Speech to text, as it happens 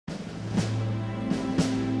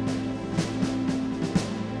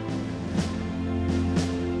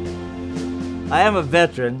I am a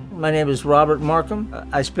veteran. My name is Robert Markham.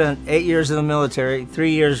 I spent 8 years in the military,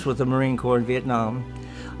 3 years with the Marine Corps in Vietnam.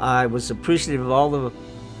 I was appreciative of all the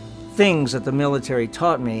things that the military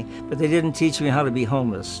taught me, but they didn't teach me how to be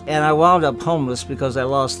homeless. And I wound up homeless because I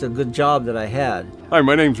lost a good job that I had. Hi,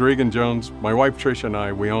 my name's Regan Jones. My wife Tricia and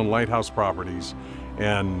I, we own Lighthouse Properties,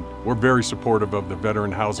 and we're very supportive of the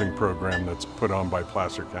veteran housing program that's put on by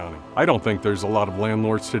Placer County. I don't think there's a lot of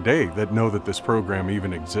landlords today that know that this program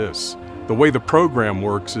even exists. The way the program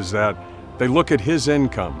works is that they look at his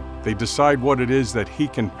income, they decide what it is that he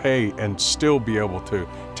can pay and still be able to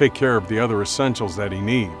take care of the other essentials that he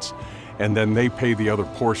needs, and then they pay the other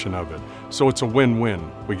portion of it. So it's a win-win.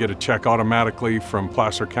 We get a check automatically from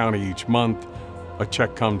Placer County each month. A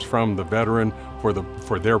check comes from the veteran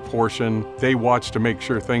for their portion. They watch to make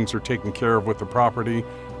sure things are taken care of with the property,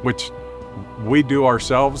 which we do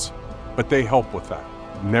ourselves, but they help with that.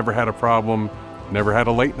 Never had a problem, never had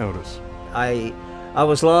a late notice. I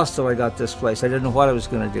was lost till I got this place. I didn't know what I was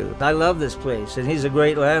going to do. I love this place, and he's a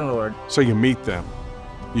great landlord. So you meet them,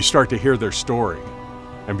 you start to hear their story,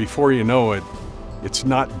 and before you know it, it's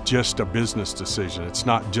not just a business decision. It's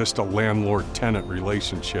not just a landlord-tenant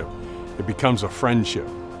relationship. It becomes a friendship.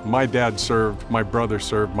 My dad served, my brother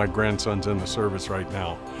served, my grandson's in the service right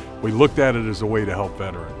now. We looked at it as a way to help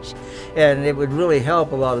veterans. And it would really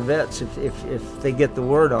help a lot of vets if they get the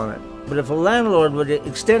word on it. But if a landlord would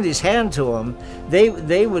extend his hand to them,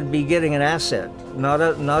 they would be getting an asset, not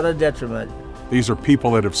a detriment. These are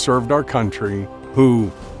people that have served our country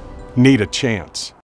who need a chance.